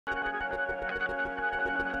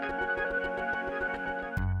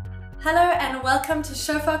Hello and welcome to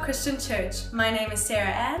Shofar Christian Church. My name is Sarah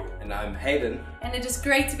Ann. And I'm Hayden. And it is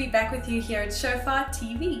great to be back with you here at Shofar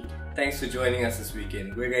TV. Thanks for joining us this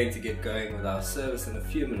weekend. We're going to get going with our service in a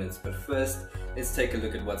few minutes, but first, let's take a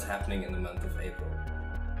look at what's happening in the month of April.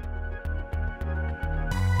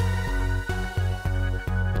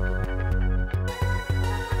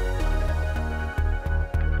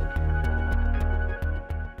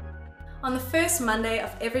 On the first Monday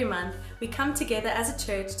of every month, we come together as a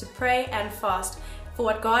church to pray and fast for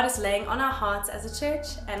what God is laying on our hearts as a church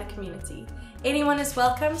and a community. Anyone is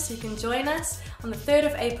welcome, so you can join us on the 3rd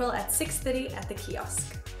of April at 6:30 at the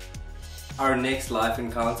kiosk. Our next live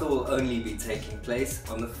encounter will only be taking place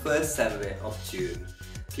on the first Saturday of June.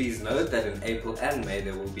 Please note that in April and May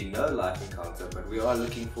there will be no live encounter, but we are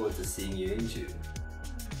looking forward to seeing you in June.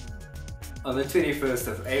 On the 21st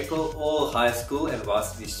of April, all high school and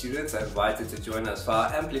varsity students are invited to join us for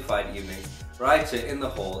our Amplified evenings right here in the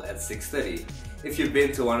hall at 6:30. If you've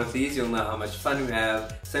been to one of these, you'll know how much fun we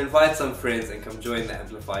have, so invite some friends and come join the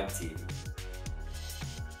Amplified team.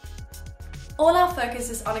 All our focus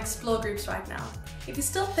is on Explore groups right now. If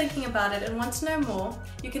you're still thinking about it and want to know more,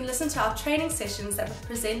 you can listen to our training sessions that were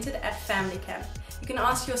presented at Family Camp. You can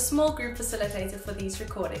ask your small group facilitator for these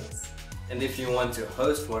recordings. And if you want to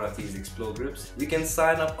host one of these Explore groups, you can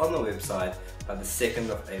sign up on the website by the 2nd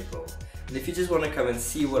of April. And if you just want to come and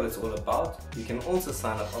see what it's all about, you can also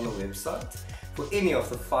sign up on the website for any of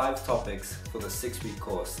the 5 topics for the 6-week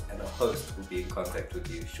course, and a host will be in contact with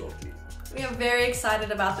you shortly. We are very excited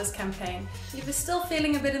about this campaign. If you're still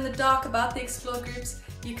feeling a bit in the dark about the Explore groups,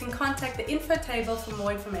 you can contact the info table for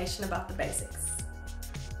more information about the basics.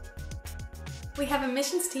 We have a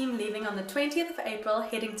missions team leaving on the 20th of April,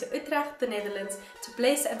 heading to Utrecht, the Netherlands, to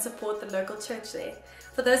bless and support the local church there.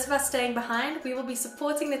 For those of us staying behind, we will be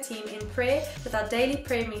supporting the team in prayer with our daily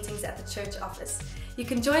prayer meetings at the church office. You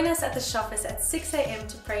can join us at the office at 6 a.m.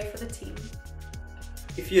 to pray for the team.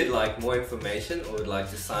 If you'd like more information or would like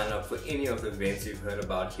to sign up for any of the events you've heard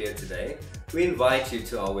about here today, we invite you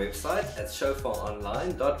to our website at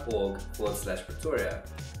shofaronline.org/Pretoria.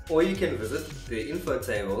 Or you can visit the info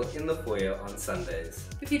table in the foyer on Sundays.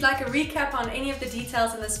 If you'd like a recap on any of the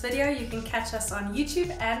details in this video, you can catch us on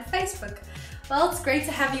YouTube and Facebook. Well, it's great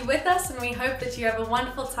to have you with us, and we hope that you have a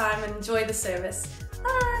wonderful time and enjoy the service.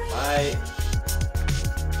 Bye! Bye!